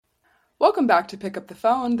Welcome back to Pick Up the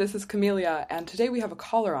Phone. This is Camelia, and today we have a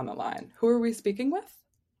caller on the line. Who are we speaking with?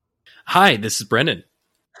 Hi, this is Brendan.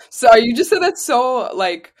 Sorry, you just said that so,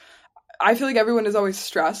 I feel like everyone is always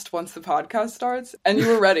stressed once the podcast starts, and you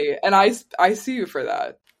were ready, and I see you for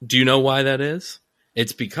that. Do you know why that is?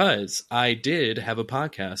 It's because I did have a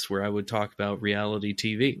podcast where I would talk about reality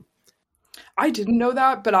TV. I didn't know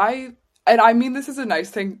that, but I mean this is a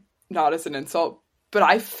nice thing, not as an insult, but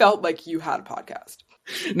I felt like you had a podcast.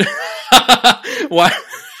 Why?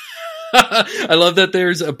 I love that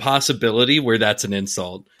there's a possibility where that's an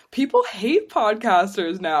insult. People hate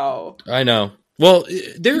podcasters now. I know. Well,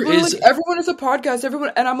 there is like, everyone is a podcast,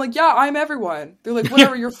 everyone, and I'm like, yeah, I'm everyone. They're like,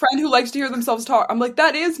 whatever, your friend who likes to hear themselves talk. I'm like,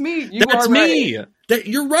 that is me. That's me. Right.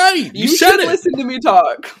 You're right. You said should it. Listen to me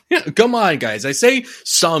talk. Yeah, come on, guys. I say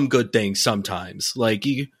some good things sometimes.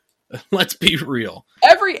 Let's be real.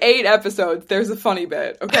 Every 8 episodes, there's a funny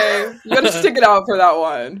bit, okay? You gotta stick it out for that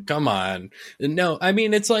one. Come on. No, I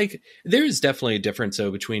mean, it's like, there's definitely a difference,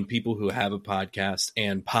 though, between people who have a podcast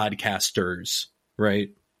and podcasters,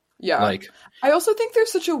 right? Yeah. I also think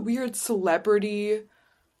there's such a weird celebrity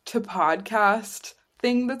to podcast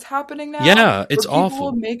thing that's happening now. Yeah, it's awful.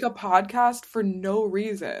 People make a podcast for no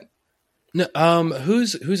reason. No,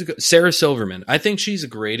 who's Sarah Silverman? I think she's a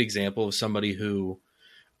great example of somebody who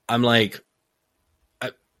I'm like,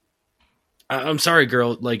 I'm sorry,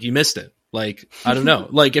 girl. Like, you missed it. Like, I don't know.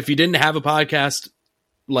 Like, if you didn't have a podcast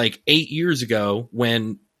like 8 years ago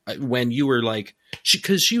when you were like,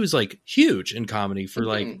 because she was like huge in comedy for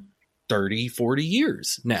like 30, 40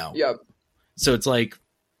 years now. Yep. So it's like,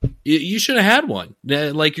 you should have had one.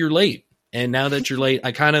 Like, you're late. And now that you're late,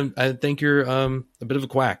 I think you're a bit of a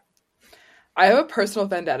quack. I have a personal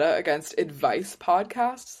vendetta against advice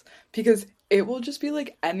podcasts because it will just be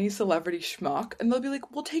like any celebrity schmuck and they'll be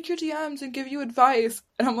like, we'll take your DMs and give you advice.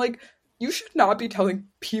 And I'm like, you should not be telling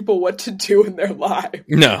people what to do in their lives.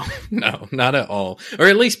 No, not at all. Or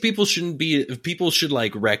at least people should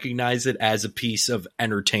like recognize it as a piece of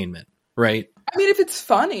entertainment, right? I mean, if it's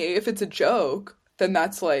funny, if it's a joke, then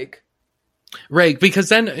that's like... Right, because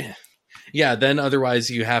then otherwise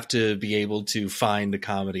you have to be able to find the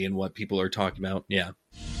comedy in what people are talking about. Yeah,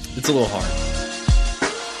 it's a little hard.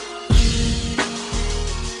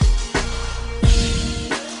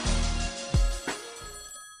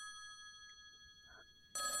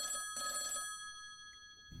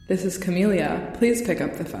 This is Camelia. Please pick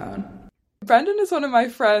up the phone. Brendan is one of my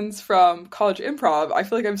friends from college improv. I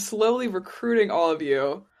feel like I'm slowly recruiting all of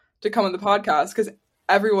you to come on the podcast because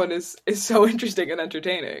everyone is so interesting and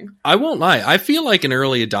entertaining. I won't lie. I feel like an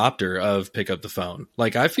early adopter of Pick Up the Phone.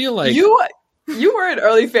 Like, I feel like... You were an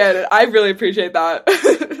early fan, and I really appreciate that.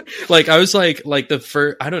 Like, I was like the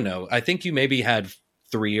first... I don't know. I think you maybe had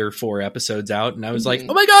 3 or 4 episodes out, and I was like,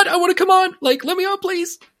 oh my god, I want to come on! Like, let me on,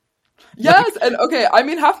 please! Yes, and okay, I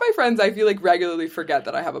mean, half my friends, I feel like, regularly forget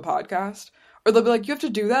that I have a podcast. Or they'll be like, you have to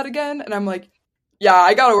do that again? And I'm like, yeah,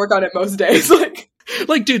 I gotta work on it most days. Like,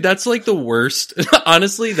 dude, that's like the worst.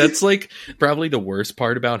 Honestly, that's like probably the worst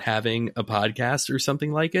part about having a podcast or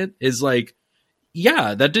something like it is like,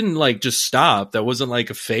 yeah, that didn't like just stop. That wasn't like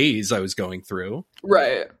a phase I was going through.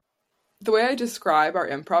 Right. The way I describe our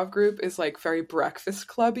improv group is like very Breakfast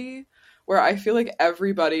Clubby, where I feel like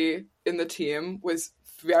everybody in the team was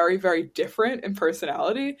very, very different in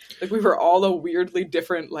personality. Like, we were all a weirdly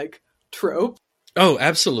different, like, trope. Oh,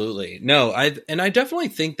 absolutely. No, I definitely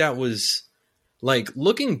think that was, like,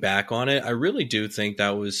 looking back on it, I really do think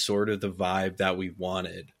that was sort of the vibe that we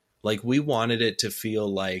wanted. Like, we wanted it to feel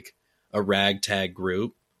like a ragtag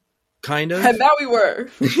group, kind of. And that we were.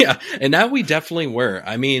 Yeah, and that we definitely were.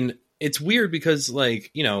 I mean, it's weird because,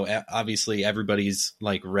 like, you know, obviously everybody's,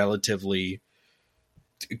 like, relatively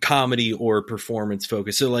comedy or performance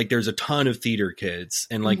focused. So, like, there's a ton of theater kids,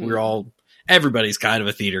 and, like, everybody's kind of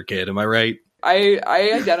a theater kid. Am I right? I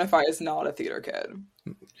identify as not a theater kid.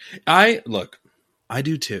 I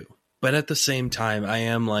do too. But at the same time, I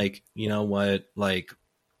am like, you know what? Like,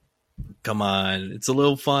 come on. It's a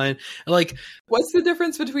little fun. Like, what's the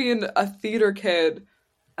difference between a theater kid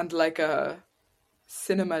and like a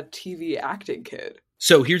cinema TV acting kid?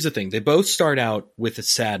 So here's the thing. They both start out with a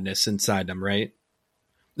sadness inside them, right?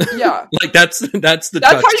 Yeah. Like, that's the touchstone.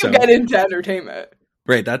 That's how you get into entertainment.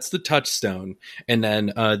 Right, that's the touchstone. And then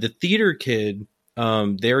the theater kid,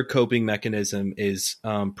 their coping mechanism is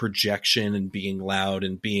projection and being loud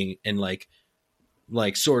and being and like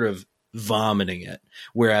sort of vomiting it.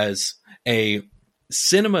 Whereas a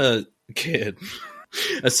cinema kid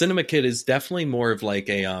is definitely more of like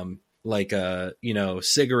a you know,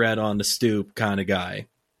 cigarette on the stoop kind of guy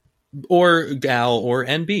or gal or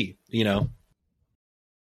NB, you know.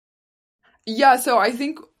 Yeah, so I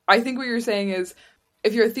think I think what you're saying is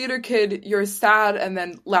if you're a theater kid, you're sad and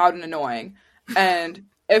then loud and annoying. And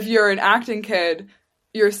if you're an acting kid,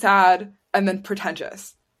 you're sad and then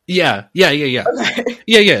pretentious. Yeah. Okay.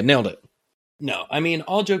 Yeah, nailed it. No, I mean,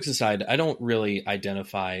 all jokes aside, I don't really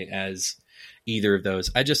identify as either of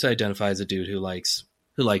those. I just identify as a dude who likes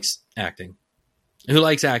acting. Who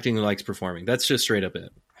likes performing. That's just straight up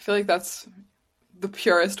it. I feel like that's the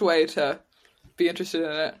purest way to be interested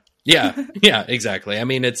in it. Yeah, exactly. I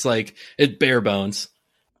mean, it's like, it's bare bones.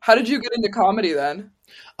 How did you get into comedy then?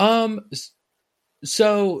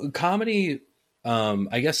 So comedy,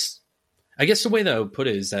 I guess the way that I would put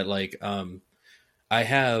it is that like, I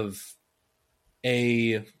have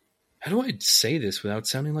how do I say this without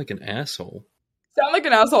sounding like an asshole? Sound like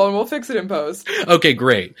an asshole and we'll fix it in post. Okay,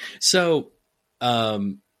 great. So,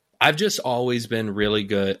 I've just always been really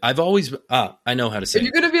good. I know how to say it.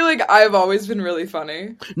 You're going to be like, I've always been really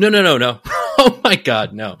funny. No. Oh my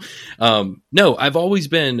God, no. No, I've always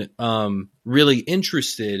been, really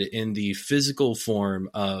interested in the physical form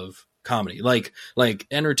of comedy. Like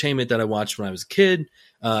entertainment that I watched when I was a kid,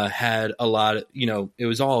 had a lot of, it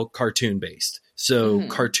was all cartoon based. So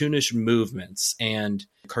cartoonish movements and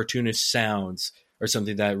cartoonish sounds are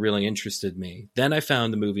something that really interested me. Then I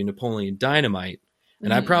found the movie Napoleon Dynamite,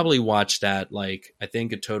 and I probably watched that like, I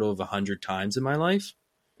think a total of 100 times in my life.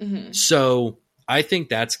 So I think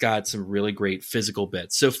that's got some really great physical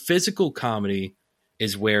bits. So physical comedy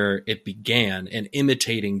is where it began, and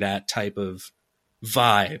imitating that type of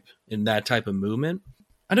vibe and that type of movement.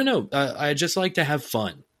 I don't know. I just like to have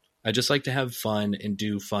fun. I just like to have fun and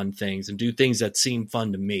do fun things and do things that seem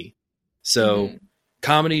fun to me. So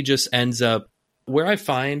comedy just ends up where I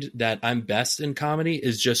find that I'm best in comedy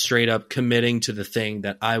is just straight up committing to the thing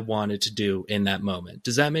that I wanted to do in that moment.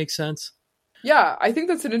 Does that make sense? Yeah, I think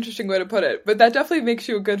that's an interesting way to put it, but that definitely makes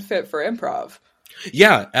you a good fit for improv.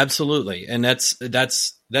 Yeah, absolutely. And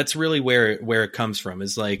that's really where it comes from,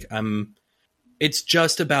 is like, it's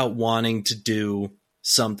just about wanting to do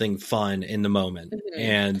something fun in the moment.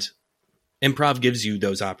 And improv gives you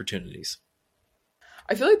those opportunities.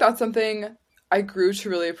 I feel like that's something I grew to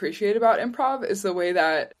really appreciate about improv, is the way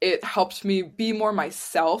that it helped me be more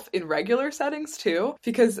myself in regular settings too.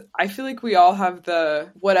 Because I feel like we all have the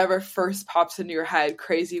whatever first pops into your head,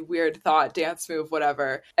 crazy, weird thought, dance move,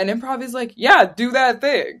 whatever. And improv is like, yeah, do that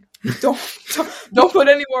thing. Don't put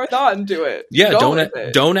any more thought into it. Yeah,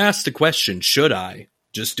 don't ask the question, should I?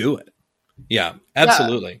 Just do it. Yeah,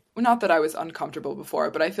 absolutely. Yeah. Not that I was uncomfortable before,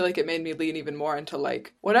 but I feel like it made me lean even more into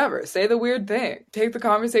like, whatever, say the weird thing. Take the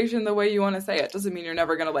conversation the way you want to say it. Doesn't mean you're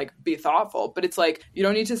never going to like be thoughtful, but it's like, you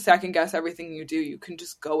don't need to second guess everything you do. You can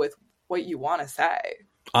just go with what you want to say.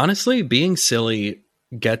 Honestly, being silly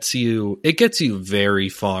gets you very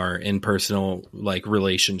far in personal like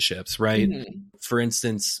relationships, right? For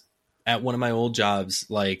instance, at one of my old jobs,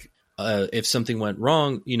 like if something went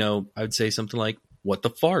wrong, I would say something like, what the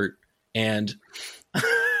fart? And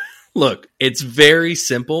look, it's very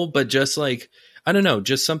simple, but just like, I don't know,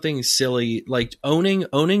 just something silly, like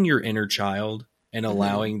owning your inner child and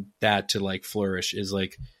allowing that to like flourish is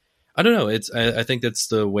like, I don't know. I think that's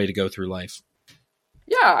the way to go through life.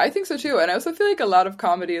 Yeah, I think so too. And I also feel like a lot of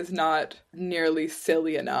comedy is not nearly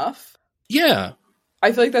silly enough. Yeah.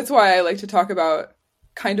 I feel like that's why I like to talk about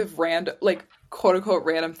kind of random, like quote unquote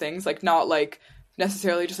random things, like not like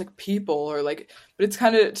necessarily just like people or like, but it's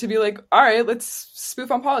kind of to be like, all right, let's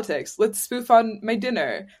spoof on politics, let's spoof on my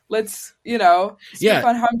dinner, let's spoof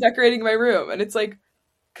on how I'm decorating my room. And it's like,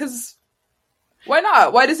 because why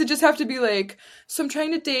not? Why does it just have to be like, so I'm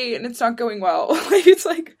trying to date and it's not going well? Like, it's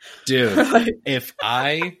like, dude, if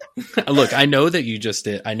I look, I know that you just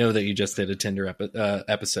did a Tinder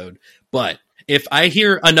episode, but if I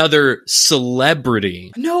hear another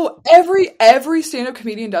celebrity... No, every stand-up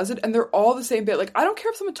comedian does it, and they're all the same bit. Like, I don't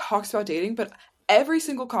care if someone talks about dating, but every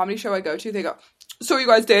single comedy show I go to, they go, so are you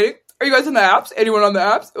guys dating? Are you guys on the apps? Anyone on the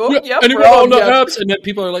apps? Oh, yeah, anyone on the apps? And then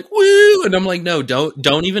people are like, woo! And I'm like, no,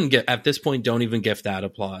 don't even get, at this point, don't even gift that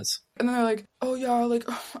applause. And then they're like, oh yeah, like,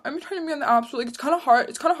 I'm trying to be on the apps, but like, it's kind of hard.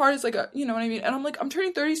 It's like, you know what I mean? And I'm like, I'm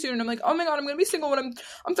turning 30 soon, and I'm like, oh my god, I'm going to be single when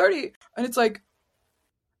I'm 30. And it's like,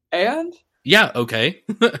 and... Yeah, okay.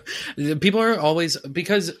 People are always,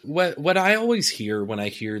 because what I always hear when I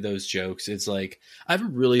hear those jokes, it's like, I have a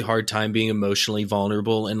really hard time being emotionally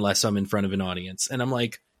vulnerable unless I'm in front of an audience. And I'm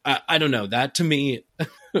like, I don't know, that to me,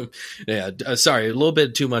 yeah, sorry, a little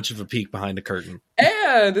bit too much of a peek behind the curtain.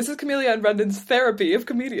 And this is Camelia and Brendan's therapy of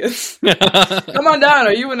comedians. Come on down,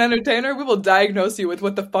 are you an entertainer? We will diagnose you with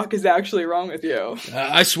what the fuck is actually wrong with you.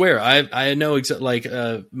 I swear, I know,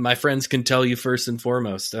 my friends can tell you first and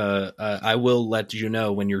foremost, I will let you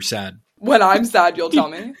know when you're sad. When I'm sad, you'll tell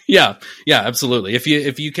me. Yeah, absolutely.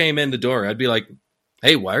 If you came in the door, I'd be like,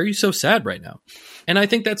 hey, why are you so sad right now? And I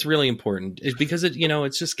think that's really important because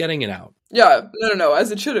it's just getting it out. Yeah, no,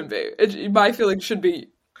 as it shouldn't be. My feelings should be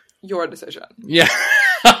your decision. Yeah.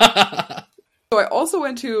 So I also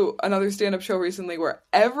went to another stand-up show recently where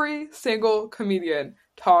every single comedian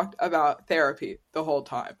talked about therapy the whole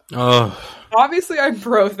time. Oh. Obviously, I'm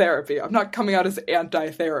pro-therapy. I'm not coming out as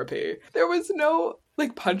anti-therapy. There was no,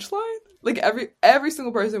 punchline. Every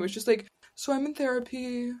single person was just like, so I'm in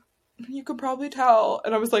therapy. You could probably tell.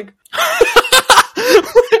 And I was like...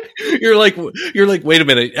 You're like, wait a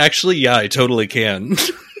minute. Actually, yeah, I totally can.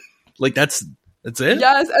 That's it?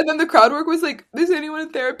 Yes, and then the crowd work was like, is anyone in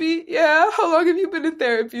therapy? Yeah, how long have you been in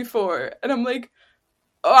therapy for? And I'm like,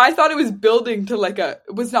 oh, I thought it was building to it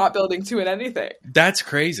was not building to anything. That's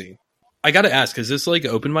crazy. I gotta ask, is this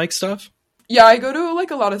open mic stuff? Yeah, I go to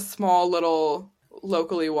a lot of small little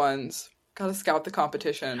locally ones. Gotta scout the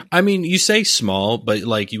competition. I mean, you say small, but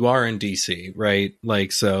you are in DC, right?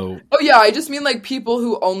 So. Oh yeah, I just mean people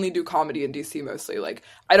who only do comedy in DC mostly.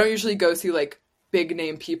 I don't usually go see big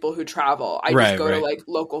name people who travel. I just go to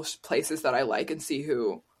local places that I like and see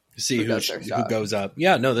who goes up.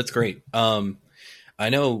 Yeah, no, that's great. I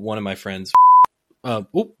know one of my friends.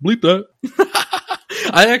 Bleep that.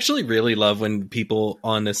 I actually really love when people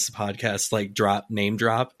on this podcast name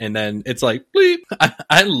drop and then it's bleep.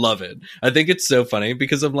 I love it. I think it's so funny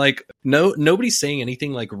because I'm nobody's saying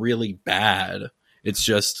anything really bad. It's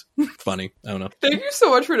just funny. I don't know. Thank you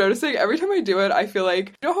so much for noticing. Every time I do it, I feel you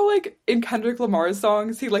know how in Kendrick Lamar's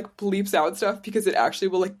songs, he bleeps out stuff because it actually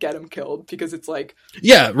will get him killed because it's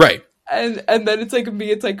yeah, right. And then it's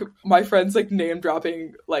me, it's my friends name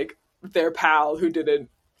dropping their pal who didn't,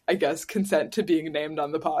 I guess, consent to being named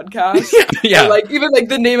on the podcast. Yeah. Or, even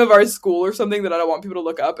the name of our school or something that I don't want people to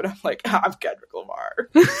look up, and I'm I'm Kendrick Lamar.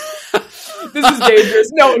 This is dangerous.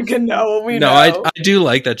 No one can know what we know. I do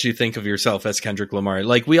like that you think of yourself as Kendrick Lamar.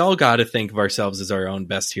 We all got to think of ourselves as our own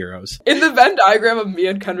best heroes. In the Venn diagram of me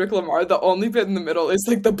and Kendrick Lamar, the only bit in the middle is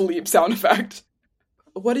the bleep sound effect.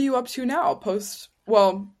 What are you up to now?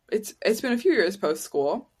 It's been a few years post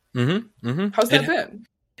school. Mm-hmm. Mm-hmm. How's that been?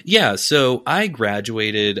 Yeah, so I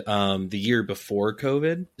graduated the year before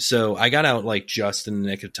COVID. So I got out just in the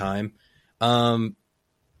nick of time.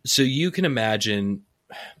 So you can imagine,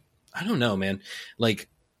 I don't know, man.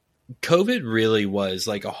 COVID really was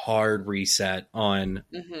a hard reset on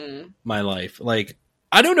my life.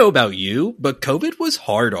 I don't know about you, but COVID was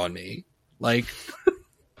hard on me.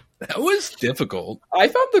 That was difficult. I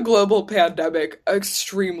found the global pandemic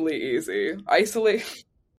extremely easy. Isolate.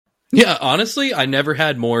 Yeah, honestly, I never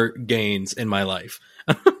had more gains in my life.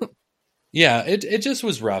 Yeah, it just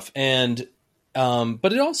was rough. And,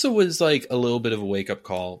 but it also was a little bit of a wake up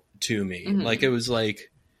call to me. Mm-hmm. It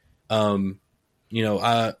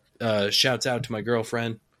was shouts out to my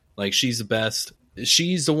girlfriend. She's the best.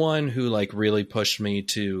 She's the one who really pushed me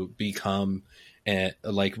to become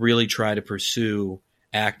really try to pursue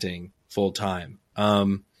acting full time.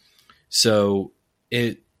 So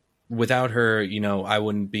without her, I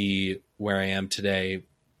wouldn't be where I am today.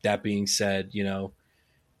 That being said,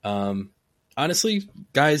 honestly,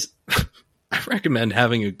 guys, I recommend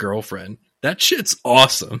having a girlfriend. That shit's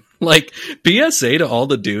awesome. PSA to all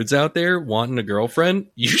the dudes out there wanting a girlfriend,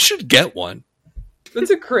 you should get one. That's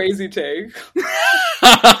a crazy take.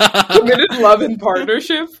 Committed love and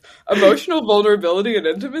partnership, emotional vulnerability and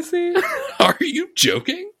intimacy. Are you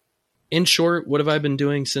joking? In short, what have I been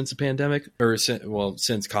doing since the pandemic?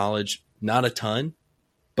 Since college? Not a ton,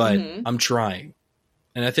 but I'm trying.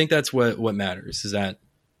 And I think that's what matters, is that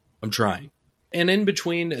I'm trying. And in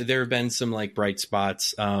between, there have been some bright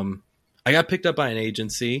spots. I got picked up by an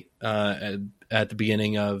agency at the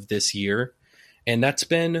beginning of this year, and that's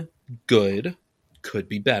been good. Could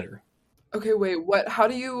be better. Okay, wait, what? How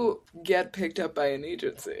do you get picked up by an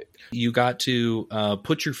agency? You got to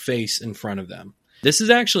put your face in front of them. This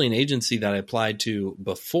is actually an agency that I applied to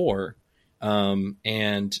before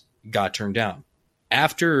and got turned down.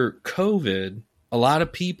 After COVID, a lot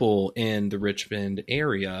of people in the Richmond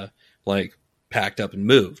area packed up and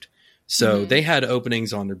moved. So they had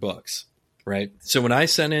openings on their books, right? So when I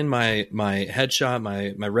sent in my headshot,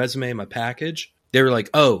 my resume, my package, they were like,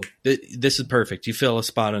 oh, this is perfect. You fill a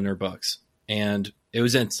spot on their books. And it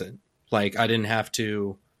was instant. I didn't have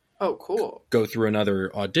to Oh, cool. Go through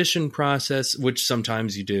another audition process, which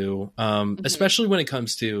sometimes you do, especially when it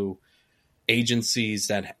comes to agencies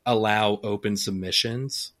that allow open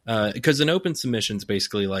submissions. Because an open submission is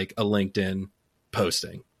basically like a LinkedIn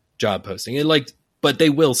posting, job posting. But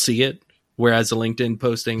they will see it, whereas a LinkedIn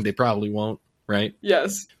posting, they probably won't, right?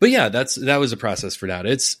 Yes. But yeah, that was a process for that.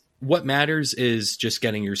 what matters is just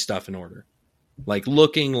getting your stuff in order. Like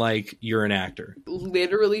looking like you're an actor.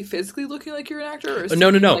 Literally physically looking like you're an actor? Or No.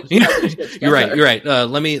 like You're right. You're right.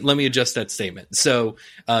 Let me adjust that statement. So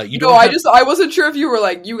you don't. I wasn't sure if you were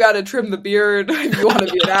like, you got to trim the beard if you want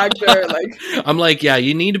to be an actor. Like, I'm like, yeah,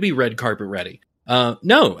 you need to be red carpet ready.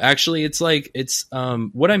 No, actually, it's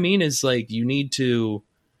what I mean is like you need to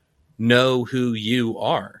know who you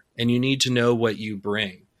are and you need to know what you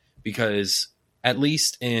bring, because at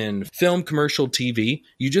least in film, commercial, TV,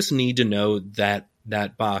 you just need to know that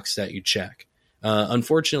box that you check.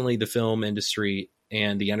 Unfortunately, the film industry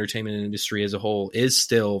and the entertainment industry as a whole is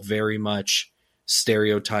still very much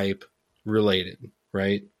stereotype related,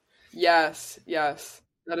 right? Yes.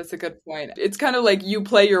 That is a good point. It's kind of like you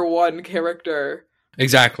play your one character.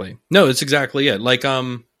 Exactly. No, it's exactly it. Like,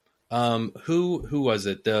 who was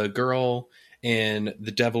it? The girl in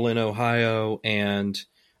The Devil in Ohio and,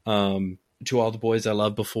 To All the Boys I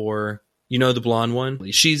Loved Before, the blonde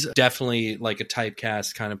one. She's definitely like a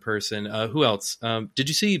typecast kind of person. Who else? Did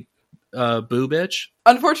you see Boo Bitch?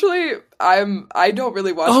 Unfortunately, I don't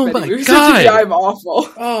really watch many movies. God. I'm awful.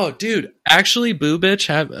 Oh, dude. Actually, Boo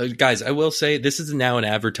Bitch guys, I will say this is now an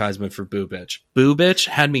advertisement for Boo Bitch. Boo Bitch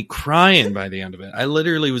had me crying by the end of it. I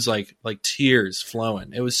literally was like tears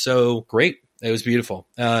flowing. It was so great. It was beautiful.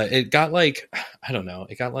 It got I don't know.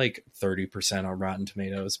 It got 30% on Rotten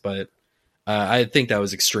Tomatoes, but I think that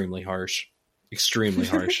was extremely harsh. Extremely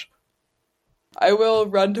harsh. I will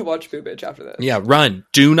run to watch Boo Bitch after this. Yeah, run.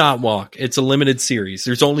 Do not walk. It's a limited series.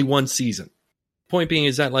 There's only one season. Point being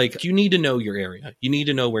is that you need to know your area. You need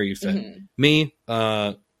to know where you fit. Mm-hmm. Me,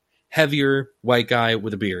 heavier white guy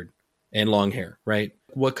with a beard and long hair, right?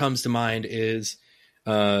 What comes to mind is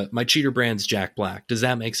my cheater brand's Jack Black. Does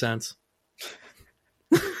that make sense?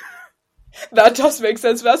 That does make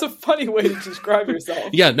sense. That's a funny way to describe yourself.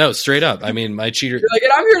 Yeah, no, straight up. I mean, my cheater... You're like,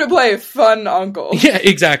 and I'm here to play fun uncle. Yeah,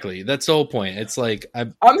 exactly. That's the whole point. It's like...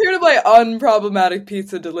 I'm here to play unproblematic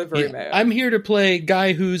pizza delivery man. I'm here to play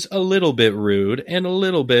guy who's a little bit rude and a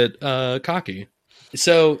little bit cocky.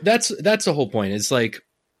 So that's the whole point. It's like,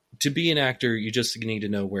 to be an actor, you just need to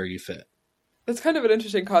know where you fit. That's kind of an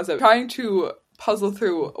interesting concept. Trying to puzzle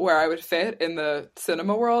through where I would fit in the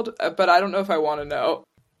cinema world, but I don't know if I want to know.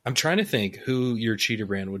 I'm trying to think who your cheater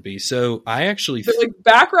brand would be. So I actually... The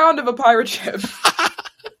background of a pirate ship.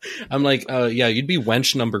 I'm like, yeah, you'd be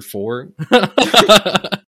wench number 4.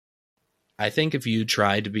 I think if you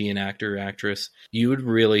tried to be an actor or actress, you would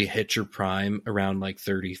really hit your prime around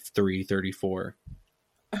 33, 34.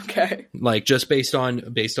 Okay. Just based on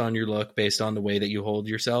your look, based on the way that you hold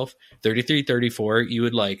yourself, 33, 34, you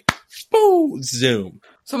would boom, zoom.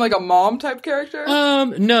 So I'm like a mom type character?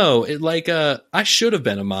 No, I should have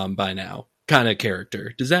been a mom by now kind of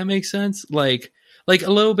character. Does that make sense? Like a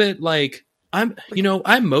little bit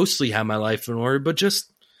I mostly have my life in order, but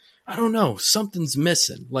just, I don't know, something's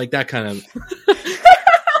missing. Like that kind of.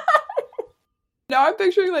 Now I'm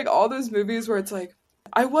picturing all those movies where it's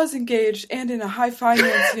I was engaged and in a high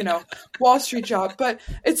finance, Wall Street job, but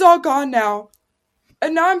it's all gone now.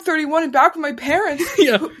 And now I'm 31 and back with my parents.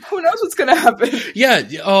 Yeah. Who knows what's going to happen? Yeah.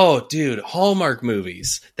 Oh, dude. Hallmark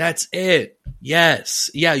movies. That's it. Yes.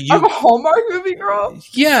 Yeah. I'm a Hallmark movie girl?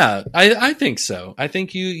 Yeah. I think so. I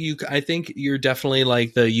think I think you're definitely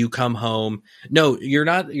the You Come Home. No, you're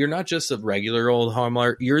not just a regular old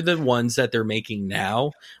Hallmark. You're the ones that they're making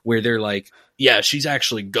now where they're yeah, she's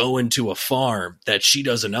actually going to a farm that she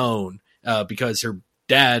doesn't own because her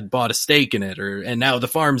dad bought a stake in it, and now the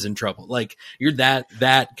farm's in trouble. You're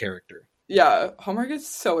that character. Yeah, Hallmark is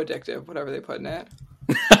so addictive, whatever they put in it.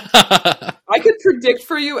 I could predict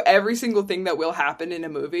for you every single thing that will happen in a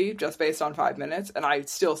movie just based on 5 minutes, and I'd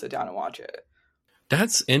still sit down and watch it.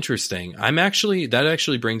 That's interesting. That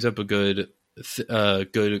actually brings up a good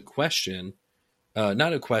question.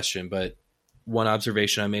 Not a question, but one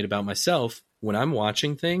observation I made about myself. When I'm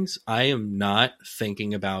watching things, I am not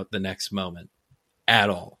thinking about the next moment at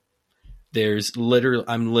all.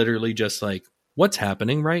 I'm literally just what's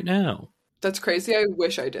happening right now? That's crazy. I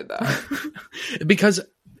wish I did that. Because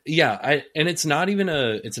it's not even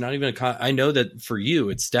I know that for you,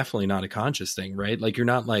 it's definitely not a conscious thing, right? You're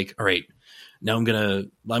not all right, now I'm going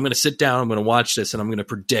to sit down, I'm going to watch this, and I'm going to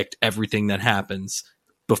predict everything that happens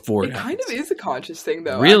before it happens. Kind of is a conscious thing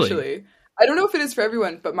though, really? Actually. I don't know if it is for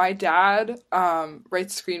everyone, but my dad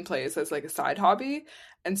writes screenplays as a side hobby.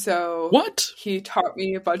 And so what? He taught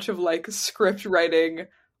me a bunch of script writing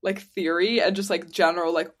theory and just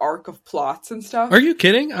general arc of plots and stuff. Are you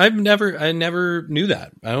kidding? I never knew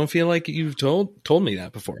that. I don't feel like you've told me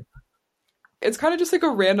that before. It's kind of just like a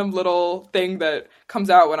random little thing that comes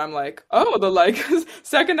out when I'm like, oh, the like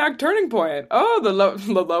second act turning point. Oh, the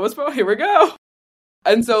lowest point. Here we go.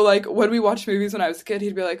 And so like when we watched movies when I was a kid,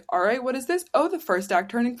 he'd be like, all right, what is this? Oh, the first act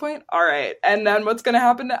turning point. All right. And then what's going to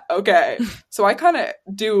happen? Okay. So I kind of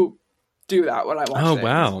do that when I watch Oh, things.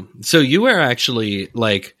 wow. So you were actually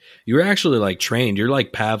like trained. You're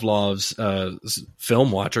like Pavlov's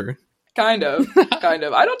film watcher. Kind of. I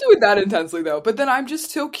don't do it that intensely though. But then I'm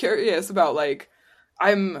just so curious about like,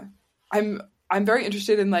 I'm very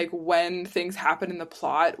interested in like when things happen in the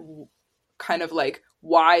plot, kind of like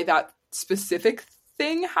why that specific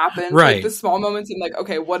thing happened. Right. Like the small moments and like,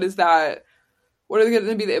 okay, what is that? What are going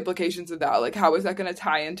to be the implications of that? Like, how is that going to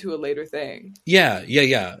tie into a later thing? Yeah. But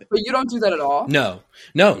you don't do that at all? No,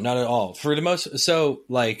 not at all. For the most, so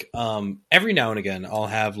like, every now and again, I'll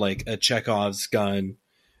have like a Chekhov's gun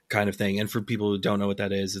kind of thing. And for people who don't know what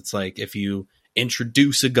that is, it's like if you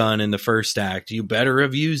introduce a gun in the first act, you better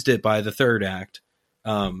have used it by the third act.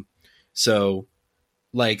 So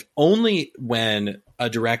like only when a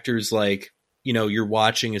director's like, you know, you're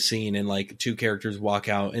watching a scene and like two characters walk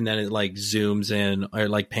out and then it like zooms in or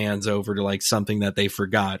like pans over to like something that they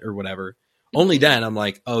forgot or whatever. Only then I'm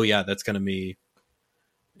like, oh yeah, that's going to be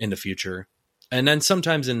in the future. And then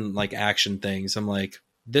sometimes in like action things, I'm like,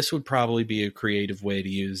 this would probably be a creative way to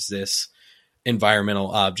use this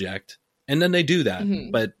environmental object. And then they do that.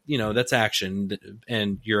 Mm-hmm. But you know, that's action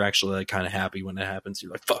and you're actually like kind of happy when it happens.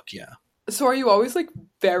 You're like, fuck yeah. So are you always like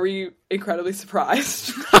very incredibly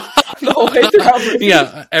surprised the whole way throughout?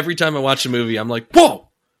 Yeah, every time I watch a movie, I'm like, whoa,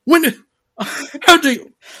 how do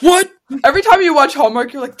you, what? Every time you watch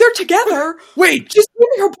Hallmark, you're like, they're together. Wait, she's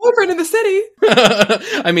meeting her boyfriend in the city.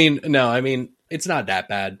 I mean, it's not that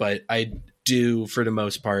bad, but I do for the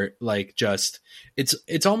most part, like just,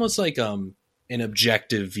 it's almost like, an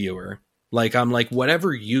objective viewer. Like, I'm like,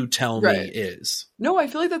 whatever you tell me is. No, I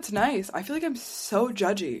feel like that's nice. I feel like I'm so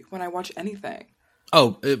judgy when I watch anything.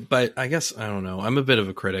 Oh, but I guess, I don't know. I'm a bit of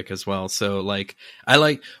a critic as well. So, like,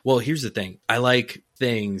 here's the thing. I like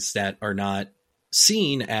things that are not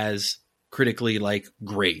seen as critically, like,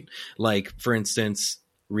 great. Like, for instance,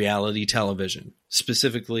 reality television.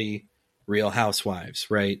 Specifically, Real Housewives,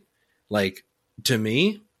 right? Like, to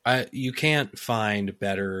me, you can't find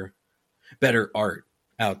better art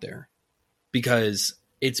out there. Because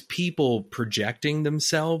it's people projecting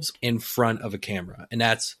themselves in front of a camera. And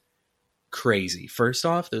that's crazy. First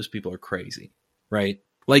off, those people are crazy, right?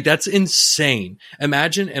 Like, that's insane.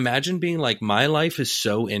 Imagine being like, my life is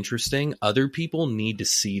so interesting. Other people need to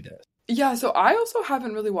see this. Yeah, so I also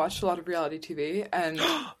haven't really watched a lot of reality TV. And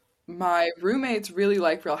my roommates really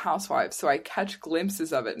like Real Housewives. So I catch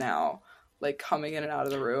glimpses of it now, like coming in and out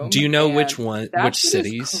of the room. Do you know which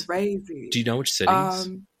cities? Is crazy. Do you know which cities?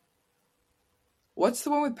 What's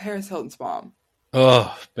the one with Paris Hilton's mom?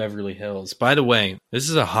 Oh, Beverly Hills. By the way, this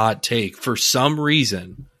is a hot take for some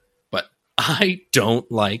reason, but I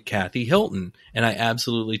don't like Kathy Hilton, and I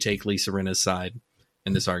absolutely take Lisa Rinna's side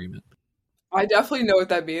in this argument. I definitely know what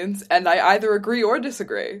that means, and I either agree or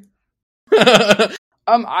disagree.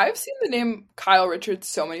 I've seen the name Kyle Richards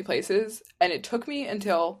so many places, and it took me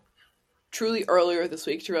until truly earlier this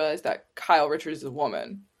week to realize that Kyle Richards is a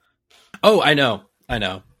woman. Oh, I know,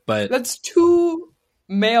 but that's two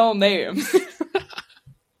male names.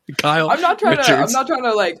 Kyle I'm not trying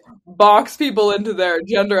to like box people into their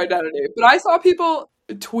gender identity, but I saw people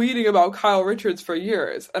tweeting about Kyle Richards for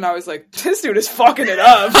years, and I was like, this dude is fucking it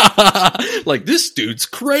up. Like, this dude's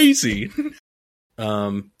crazy.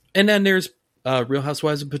 And then there's Real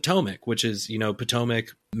Housewives of Potomac, which is, you know, Potomac,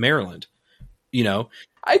 Maryland. You know,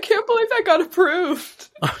 I can't believe that got approved.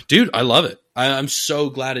 Dude, I love it. I'm so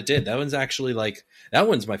glad it did. That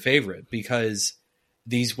one's my favorite because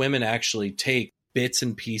these women actually take bits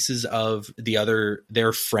and pieces of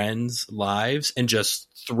their friends' lives and just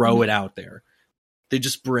throw it out there. They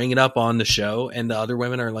just bring it up on the show, and the other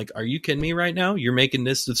women are like, are you kidding me right now? You're making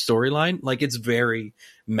this the storyline? Like, it's very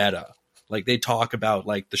meta. Like, they talk about,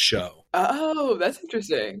 like, the show. Oh, that's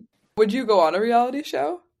interesting. Would you go on a reality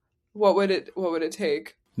show? What would it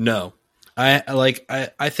take? No.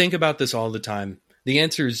 I think about this all the time. The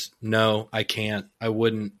answer is no, I can't. I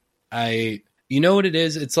wouldn't. You know what it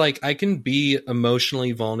is? It's like I can be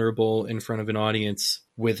emotionally vulnerable in front of an audience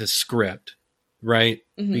with a script, right?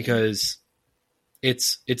 Mm-hmm. Because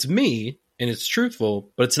it's me and it's truthful,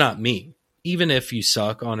 but it's not me. Even if you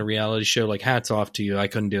suck on a reality show, like, hats off to you. I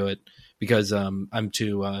couldn't do it because I'm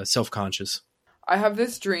too self-conscious. I have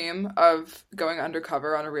this dream of going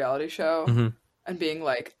undercover on a reality show and being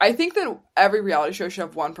like, I think that every reality show should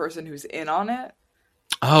have one person who's in on it.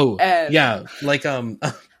 Oh, yeah. Like,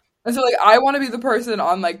 And so like I want to be the person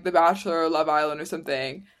on like The Bachelor or Love Island or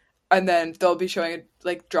something, and then they'll be showing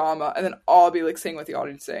like drama, and then I'll be like saying what the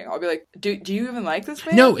audience is saying. I'll be like, do you even like this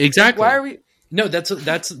man? No, Like, exactly. why are we? No, that's like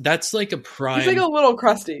a He's like prime. a little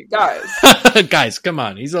crusty, guys. Guys, come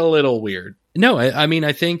on, he's a little weird. No, I mean,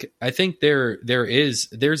 I think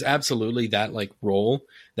there's absolutely that like role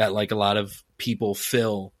that like a lot of people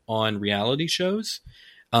fill on reality shows.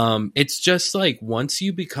 It's just like once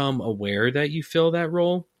you become aware that you fill that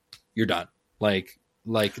role, you're done. Like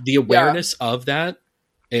the awareness of that,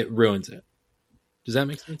 it ruins it. Does that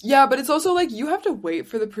make sense? Yeah, but it's also like you have to wait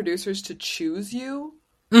for the producers to choose you.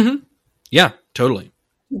 Mm-hmm. Yeah, totally.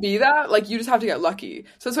 To be that, like you just have to get lucky.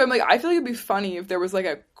 So that's why I'm like, I feel like it'd be funny if there was like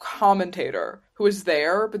a commentator who was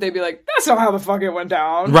there, but they'd be like, that's not how the fuck it went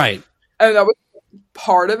down. Right. And that was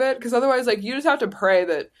part of it, because otherwise like you just have to pray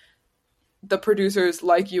that the producers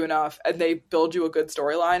like you enough and they build you a good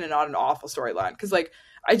storyline and not an awful storyline. Because like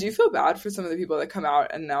I do feel bad for some of the people that come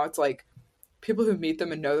out and now it's like people who meet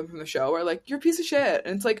them and know them from the show are like, you're a piece of shit.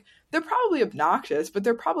 And it's like, they're probably obnoxious, but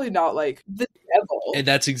they're probably not like the devil. And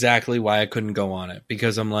that's exactly why I couldn't go on it,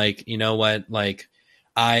 because I'm like, you know what? Like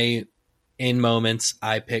in moments,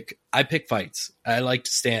 I pick fights. I like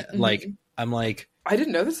to stand, like, I'm like, I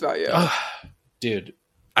didn't know this about you. Dude,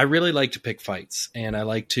 I really like to pick fights, and I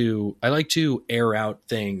like to air out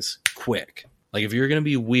things quick. Like if you're going to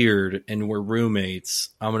be weird and we're roommates,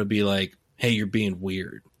 I'm going to be like, hey, you're being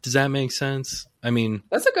weird. Does that make sense? I mean,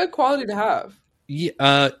 that's a good quality to have.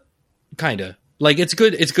 Yeah, kind of. Like it's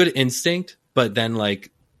good instinct, but then like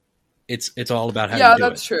it's all about how you do it. Yeah,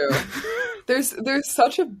 that's true. There's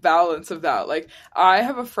such a balance of that. Like I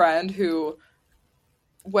have a friend who,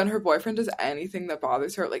 when her boyfriend does anything that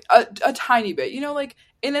bothers her, like a tiny bit, you know, like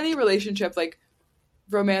in any relationship, like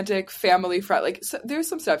romantic, family, friend, like so there's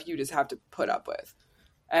some stuff you just have to put up with,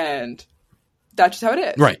 and that's just how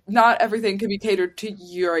it is. Right. Not everything can be catered to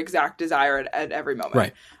your exact desire at every moment.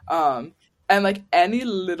 Right. And like any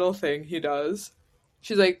little thing he does,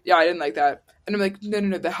 she's like, yeah, I didn't like that. And I'm like,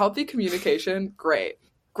 no. The healthy communication, great.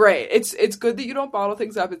 It's good that you don't bottle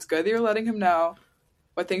things up. It's good that you're letting him know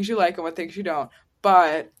what things you like and what things you don't.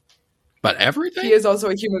 But everything? He is also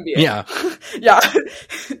a human being. Yeah. Yeah.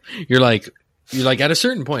 You're like at a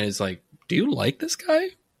certain point, it's like, do you like this guy?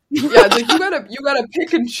 Yeah, it's like you gotta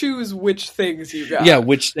pick and choose which things you got. Yeah,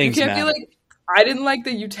 which things you can't matter. be like, I didn't like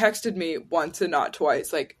that you texted me once and not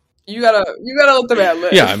twice. Like you gotta let the man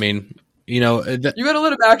live. Yeah, I mean, you know, you gotta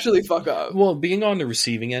let him actually fuck up. Well, being on the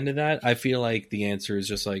receiving end of that, I feel like the answer is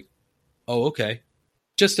just like, oh, okay.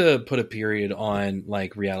 Just to put a period on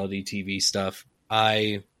like reality TV stuff,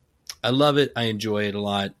 I love it. I enjoy it a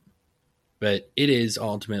lot, but it is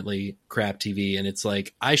ultimately crap TV, and it's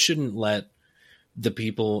like I shouldn't let the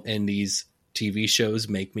people in these TV shows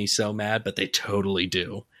make me so mad, but they totally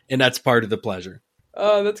do, and that's part of the pleasure.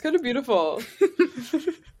 Oh, that's kind of beautiful.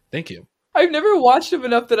 Thank you. I've never watched them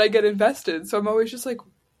enough that I get invested, so I'm always just like,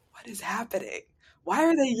 what is happening? Why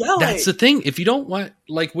are they yelling? That's the thing. If you don't want,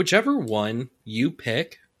 like, whichever one you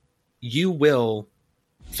pick, you will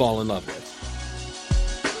fall in love with.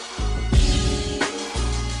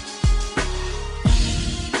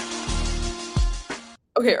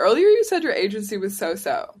 Okay, earlier you said your agency was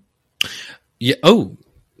so-so. Yeah. Oh,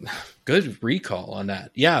 good recall on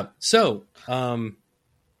that. Yeah. So,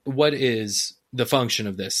 what is the function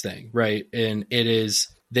of this thing, right? And it is,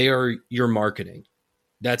 they are your marketing.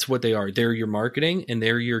 That's what they are. They're your marketing and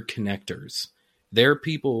they're your connectors. They're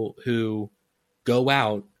people who go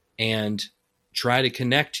out and try to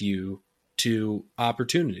connect you to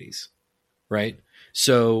opportunities, right?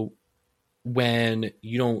 So when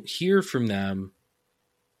you don't hear from them,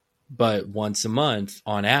 but once a month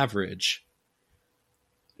on average,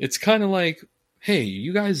 it's kind of like, hey,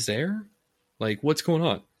 you guys there? Like, what's going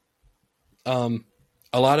on?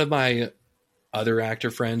 A lot of my other actor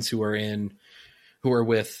friends who are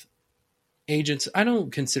with agents, I don't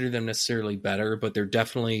consider them necessarily better, but they're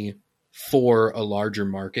definitely for a larger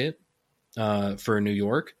market, for New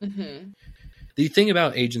York. Mm-hmm. The thing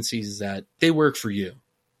about agencies is that they work for you,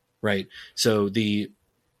 right? So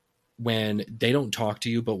when they don't talk to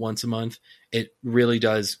you but once a month, it really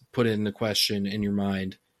does put it in the question in your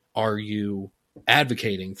mind, are you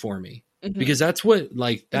advocating for me? Mm-hmm. Because that's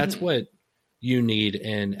what you need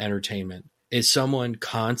in entertainment, is someone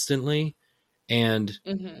constantly and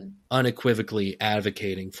unequivocally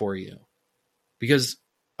advocating for you. Because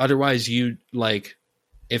otherwise you, like,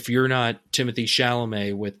 if you're not Timothée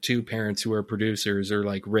Chalamet with two parents who are producers, or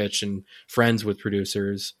like rich and friends with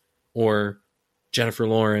producers, or Jennifer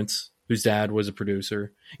Lawrence, whose dad was a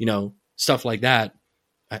producer, you know, stuff like that.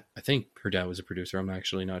 I think her dad was a producer. I'm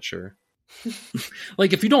actually not sure.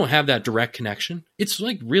 Like if you don't have that direct connection, it's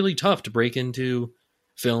like really tough to break into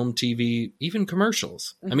film, TV, even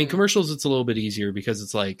commercials. I mean, commercials, it's a little bit easier because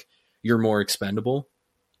it's like you're more expendable.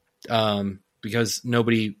 Because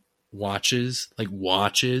nobody watches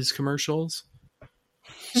commercials.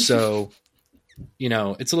 So, you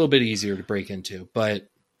know, it's a little bit easier to break into, but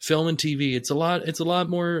film and TV, it's a lot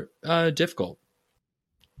more difficult.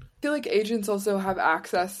 I feel like agents also have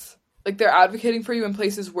access, like they're advocating for you in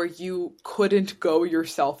places where you couldn't go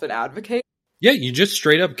yourself and advocate. Yeah, you just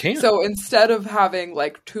straight up can't. So instead of having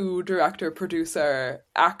like 2 director, producer,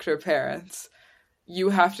 actor parents, you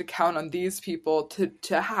have to count on these people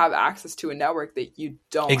to have access to a network that you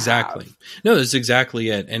don't exactly have. No, that's exactly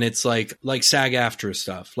it. And it's like SAG-AFTRA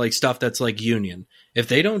stuff, like stuff that's like union. If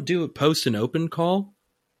they don't post an open call,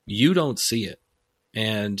 you don't see it.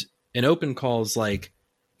 And an open call is like,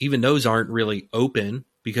 even those aren't really open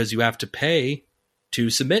because you have to pay to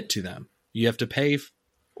submit to them. You have to pay.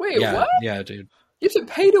 Wait, what? Yeah, dude. You have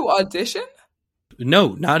to pay to audition?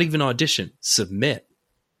 No, not even audition. Submit.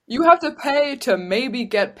 You have to pay to maybe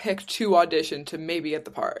get picked to audition to maybe get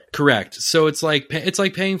the part. Correct. So it's like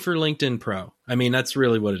paying for LinkedIn Pro. I mean, that's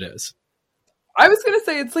really what it is. I was gonna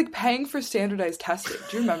say it's like paying for standardized testing.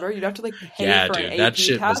 Do you remember? You'd have to like pay for an AP that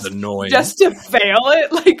shit test was annoying. just to fail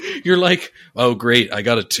it. Like you're like, oh great, I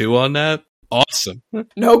got a 2 on that. Awesome.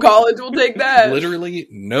 No college will take that. Literally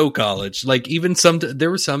no college. Like even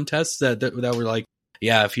there were some tests that were like,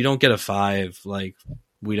 yeah, if you don't get a 5, like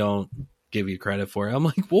we don't give you credit for it. I'm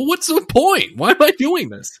like, well, what's the point? Why am I doing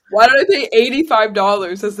this? Why did I pay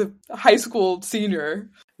 $85 as a high school senior?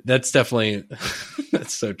 That's definitely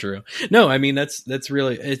that's so true. No, I mean that's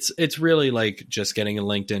really it's really like just getting a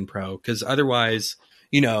LinkedIn Pro, because otherwise,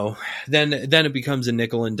 you know, then it becomes a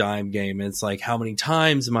nickel and dime game. It's like, how many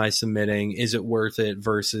times am I submitting? Is it worth it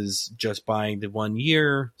versus just buying the 1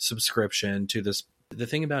 year subscription to this? The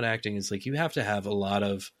thing about acting is like you have to have a lot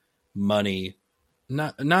of money,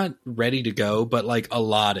 not ready to go, but like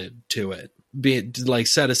allotted to it. Be it like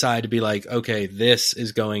set aside to be like, okay, this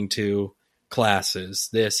is going to classes,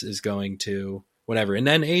 this is going to whatever. And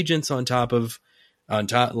then agents on top,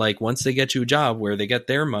 like once they get you a job where they get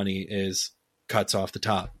their money is cuts off the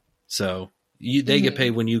top. So they get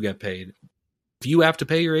paid when you get paid. If you have to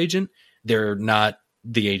pay your agent, they're not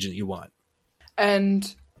the agent you want.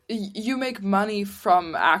 And you make money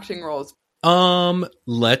from acting roles.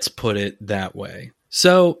 Let's put it that way.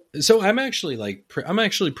 So I'm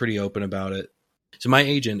actually pretty open about it. So my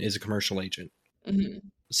agent is a commercial agent.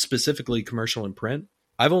 Specifically commercial and print.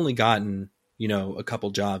 I've only gotten, you know, a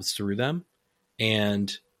couple jobs through them, and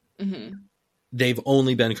they've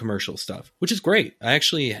only been commercial stuff, which is great. I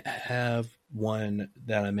actually have one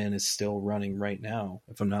that I'm in is still running right now,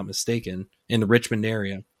 if I'm not mistaken, in the Richmond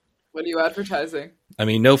area. What are you advertising? I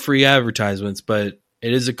mean, no free advertisements, but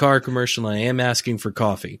it is a car commercial and I am asking for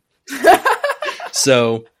coffee.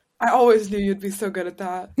 So I always knew you'd be so good at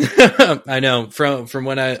that. I know. From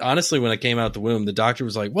when I came out the womb, the doctor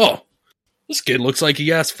was like, "Whoa, this kid looks like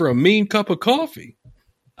he asked for a mean cup of coffee."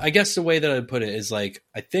 I guess the way that I'd put it is like,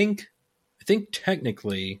 I think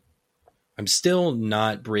technically I'm still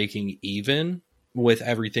not breaking even with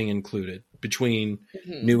everything included between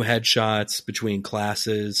new headshots, between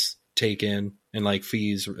classes taken and like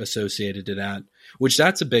fees associated to that, which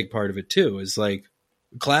that's a big part of it too, is like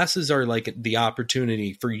classes are like the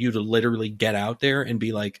opportunity for you to literally get out there and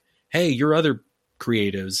be like, hey, you're other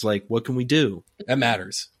creatives, like what can we do? That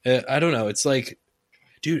matters. I don't know. It's like,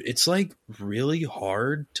 dude, it's like really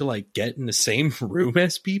hard to like get in the same room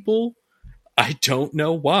as people. I don't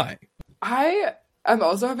know why. I am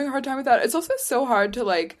also having a hard time with that. It's also so hard to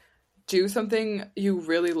like do something you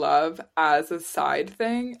really love as a side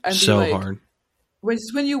thing, and so be like, hard.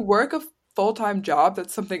 When you work a full-time job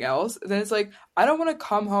that's something else, then it's like, I don't want to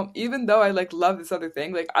come home, even though I like love this other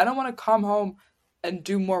thing, like I don't want to come home and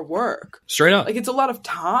do more work. Straight up. Like it's a lot of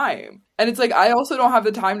time. And it's like I also don't have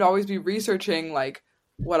the time to always be researching like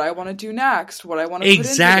what I want to do next, what I want to put into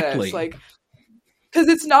this. Like, because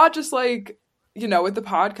it's not just like, you know, with the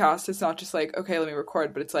podcast, it's not just like, okay, let me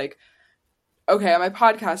record, but it's like, okay, am I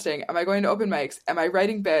podcasting? Am I going to open mics? Am I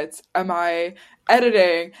writing bits? Am I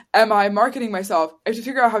editing? Am I marketing myself? I have to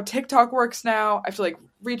figure out how TikTok works now. I have to like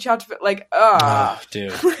reach out to like,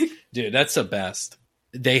 dude, dude, that's the best.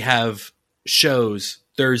 They have shows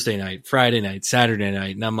Thursday night, Friday night, Saturday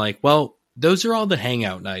night, and I'm like, well, those are all the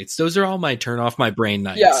hangout nights. Those are all my turn off my brain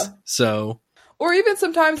nights. Yeah. So, or even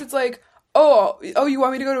sometimes it's like, oh, you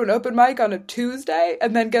want me to go to an open mic on a Tuesday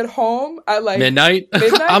and then get home at like midnight?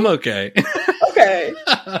 I'm okay. Okay.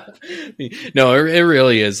 No, it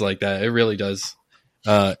really is like that. It really does.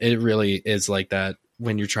 It really is like that.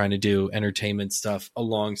 when you're trying to do entertainment stuff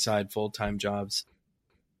alongside full-time jobs.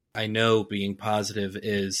 I know being positive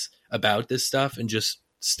is about this stuff, and just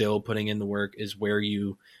still putting in the work is where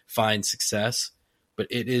you find success, but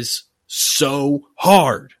it is so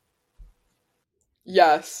hard.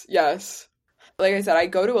 Yes. Like I said, I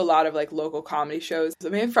go to a lot of like local comedy shows. I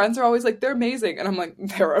mean, friends are always like, they're amazing. And I'm like,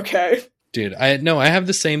 they're okay. Dude, I have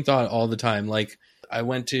the same thought all the time. Like, I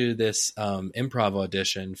went to this improv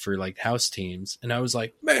audition for like house teams, and I was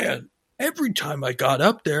like, man, every time I got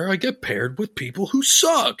up there, I get paired with people who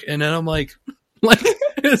suck. And then I'm like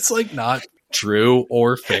it's like not true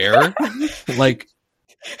or fair. Like,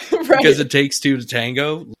 Right. because it takes two to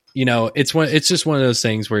tango. You know, it's just one of those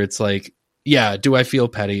things where it's like, yeah, do I feel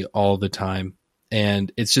petty all the time?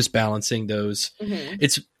 And it's just balancing those. Mhm.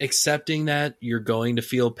 It's accepting that you're going to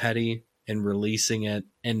feel petty and releasing it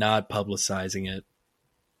and not publicizing it.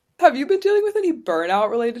 Have you been dealing with any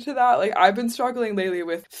burnout related to that? Like, I've been struggling lately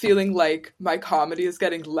with feeling like my comedy is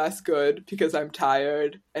getting less good because I'm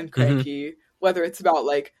tired and cranky, whether it's about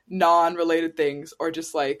like non-related things or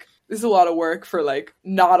just like, this is a lot of work for like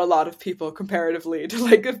not a lot of people comparatively to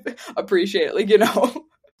like appreciate it, like, you know?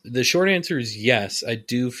 The short answer is yes, I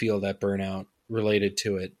do feel that burnout related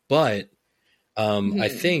to it. But I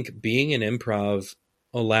think being an improv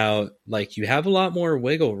you have a lot more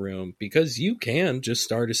wiggle room, because you can just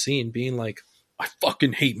start a scene being like, I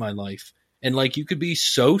fucking hate my life. And like, you could be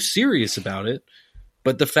so serious about it.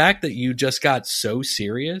 But the fact that you just got so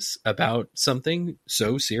serious about something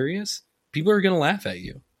so serious, people are going to laugh at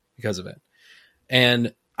you because of it.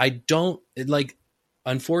 And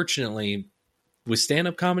unfortunately, with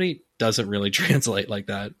stand-up comedy, doesn't really translate like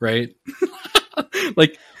that, right?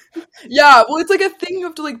 Like, yeah, well, it's like a thing you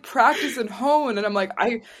have to like practice and hone. And I'm like,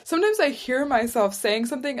 sometimes I hear myself saying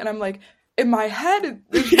something and I'm like, in my head,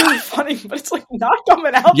 it's really funny, but it's like not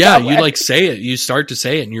coming out. Yeah, that you way. like say it, you start to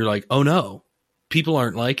say it, and you're like, oh no, people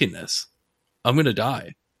aren't liking this. I'm going to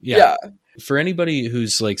die. Yeah. For anybody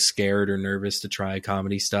who's like scared or nervous to try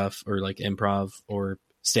comedy stuff or like improv or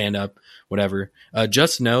stand up, whatever,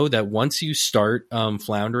 just know that once you start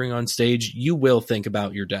floundering on stage, you will think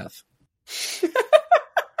about your death.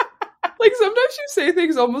 Like, sometimes you say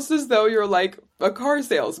things almost as though you're like a car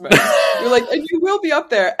salesman. You're like, and you will be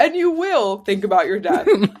up there and you will think about your death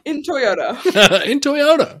in Toyota. In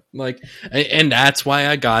Toyota. Like, and that's why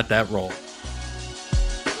I got that role.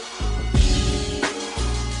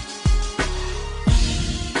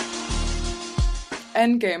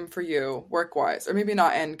 End game for you, work-wise, or maybe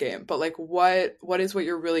not end game, but like what is what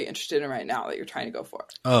you're really interested in right now that you're trying to go for?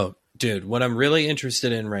 Oh, dude, what I'm really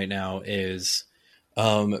interested in right now is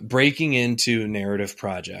breaking into narrative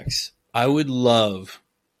projects. I would love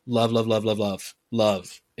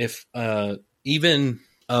if even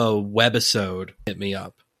a webisode hit me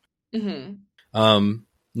up.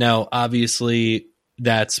 Now, obviously,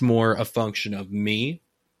 that's more a function of me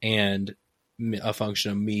and a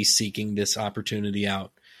function of me seeking this opportunity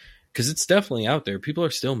out, because it's definitely out there. People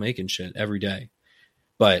are still making shit every day.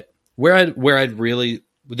 But where I'd really,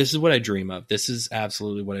 this is what I dream of. This is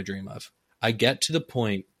absolutely what I dream of. I get to the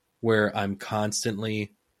point where I'm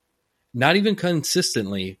constantly, not even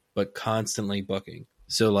consistently, but constantly booking.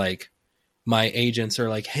 So like, my agents are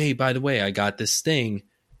like, hey, by the way, I got this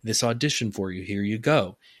this audition for you. Here you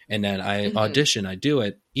go. And then I audition, I do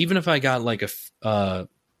it. Even if I got like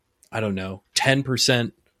I don't know,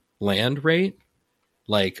 10% land rate,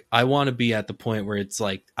 like, I want to be at the point where it's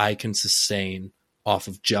like I can sustain off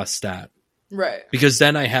of just that. Right. Because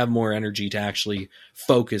then I have more energy to actually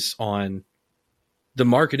focus on the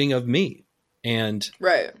marketing of me. And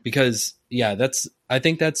right. Because, yeah, I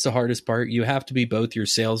think that's the hardest part. You have to be both your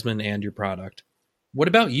salesman and your product. What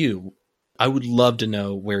about you? I would love to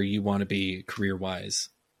know where you want to be career-wise.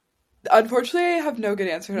 Unfortunately, I have no good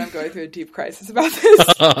answer, and I'm going through a deep crisis about this.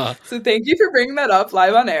 So thank you for bringing that up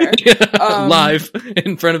live on air. Live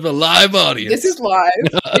in front of a live audience. This is live.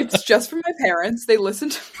 It's just for my parents. They listen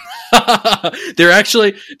to me. They're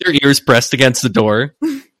actually, their ears pressed against the door.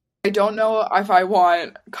 I don't know if I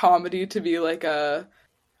want comedy to be like I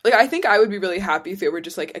think I would be really happy if it were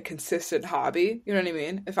just like a consistent hobby. You know what I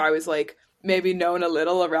mean? If I was like maybe known a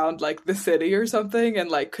little around like the city or something, and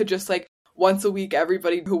like could just like once a week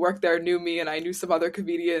everybody who worked there knew me, and I knew some other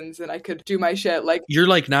comedians, and I could do my shit. Like, you're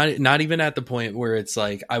like not even at the point where it's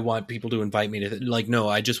like I want people to invite me to like, no,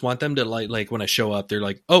 I just want them to like when I show up, they're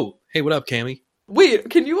like, oh, hey, what up, Cammie? Wait,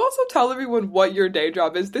 can you also tell everyone what your day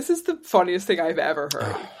job is? This is the funniest thing I've ever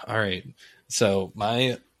heard. All right. So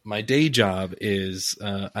my day job is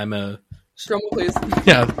I'm a drum roll, please.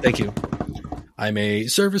 Yeah, thank you. I'm a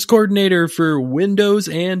service coordinator for windows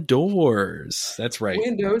and doors. That's right.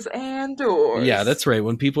 Windows and doors. Yeah, that's right.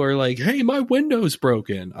 When people are like, hey, my window's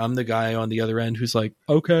broken, I'm the guy on the other end who's like,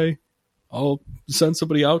 okay, I'll send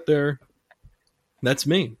somebody out there. That's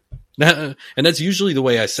me. And that's usually the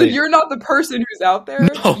way I say it. So you're not the person who's out there.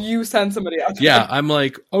 No. You send somebody out there. Yeah, I'm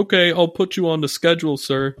like, okay, I'll put you on the schedule,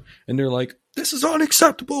 sir. And they're like, this is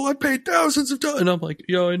unacceptable. I paid thousands of dollars. And I'm like,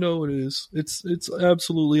 yeah, I know it is. It's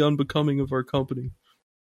absolutely unbecoming of our company.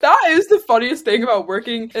 That is the funniest thing about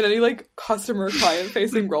working in any like customer client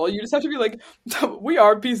facing role. You just have to be like, we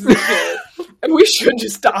are pieces of shit and we should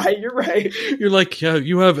just die. You're right. You're like, yeah,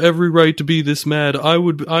 you have every right to be this mad. I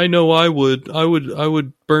would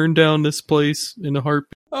burn down this place in a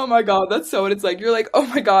heartbeat. Oh my god, that's so what it's like. You're like, oh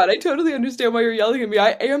my god, I totally understand why you're yelling at me.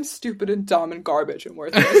 I am stupid and dumb and garbage and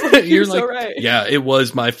worthless. Like, you're so right. Yeah, it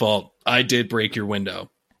was my fault. I did break your window.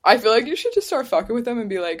 I feel like you should just start fucking with them and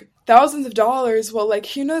be like, thousands of dollars? Well,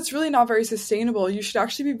 like, you know, it's really not very sustainable. You should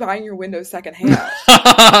actually be buying your windows secondhand.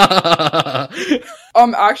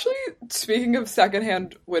 Actually, speaking of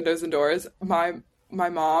secondhand windows and doors, my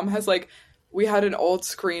mom has, like, we had an old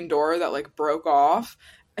screen door that, like, broke off,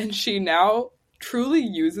 and she now truly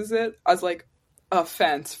uses it as, like, a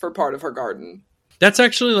fence for part of her garden. That's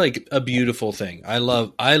actually, like, a beautiful thing. I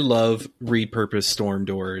love repurposed storm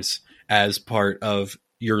doors as part of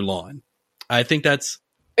your lawn. I think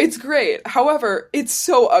it's great. However, it's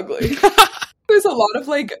so ugly. There's a lot of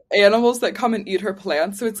like animals that come and eat her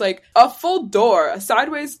plants. So it's like a full door, a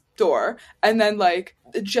sideways door, and then like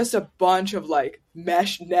just a bunch of like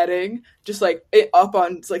mesh netting, just like up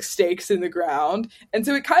on like stakes in the ground. And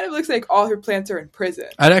so it kind of looks like all her plants are in prison.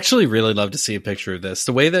 I'd actually really love to see a picture of this.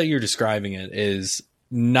 The way that you're describing it is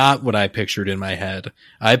not what I pictured in my head.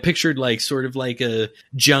 I pictured like sort of like a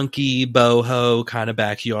junky boho kind of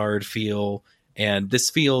backyard feel. And this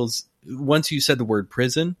feels, once you said the word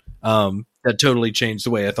prison, that totally changed the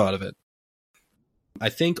way I thought of it. I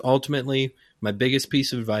think ultimately my biggest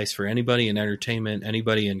piece of advice for anybody in entertainment,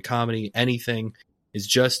 anybody in comedy, anything, is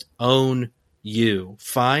just own you.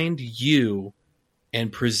 Find you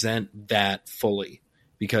and present that fully,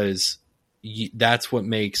 because that's what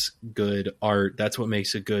makes good art. That's what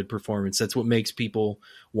makes a good performance. That's what makes people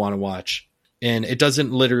want to watch. And it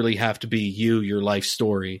doesn't literally have to be you, your life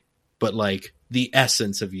story, but like the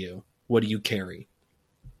essence of you. What do you carry?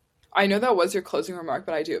 I know that was your closing remark,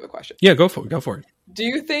 but I do have a question. Yeah, go for it. Do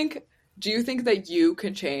you think that you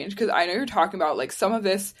can change? Because I know you're talking about like some of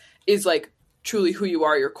this is like truly who you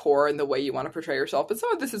are, your core, and the way you want to portray yourself. But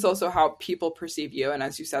some of this is also how people perceive you. And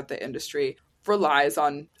as you said, the industry relies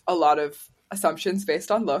on a lot of assumptions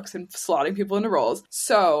based on looks and slotting people into roles.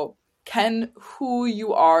 So can who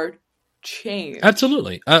you are change?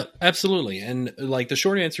 Absolutely. And like the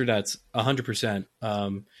short answer, that's 100%.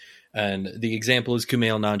 And the example is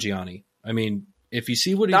Kumail Nanjiani. I mean, if you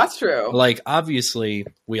see what that's true. Like, obviously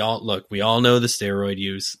we all know the steroid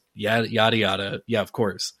use, yada, yada, yada. Yeah, of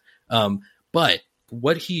course. But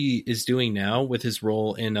what he is doing now with his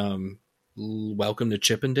role in Welcome to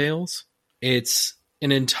Chippendales, it's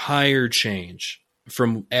an entire change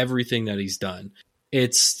from everything that he's done.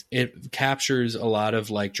 It captures a lot of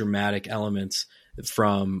like dramatic elements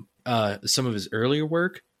from some of his earlier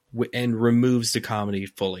work and removes the comedy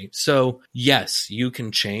fully. So yes, you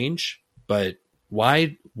can change, but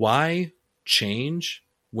why change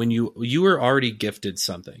when you were already gifted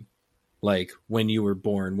something? Like when you were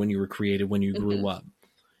born, when you were created, when you grew up,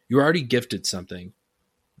 you were already gifted something.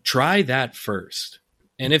 Try that first.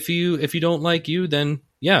 And if you don't like you, then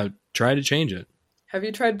yeah, try to change it. Have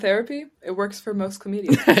you tried therapy? It works for most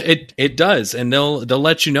comedians. It does, and they'll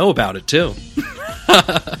let you know about it too.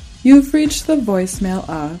 You've reached the voicemail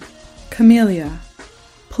of Camellia.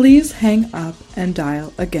 Please hang up and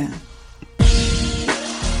dial again.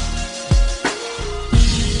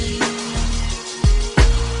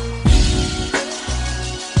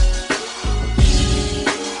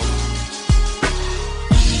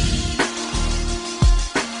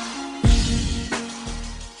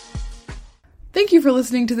 Thank you for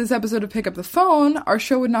listening to this episode of Pick Up the Phone. Our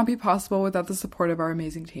show would not be possible without the support of our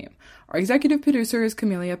amazing team. Our executive producer is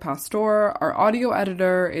Camellia Pastor. Our audio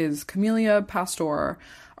editor is Camellia Pastor.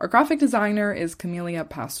 Our graphic designer is Camellia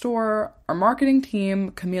Pastor. Our marketing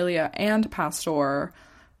team, Camellia and Pastor.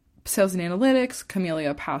 Sales and analytics,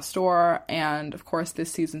 Camellia Pastor. And of course,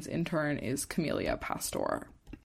 this season's intern is Camellia Pastor.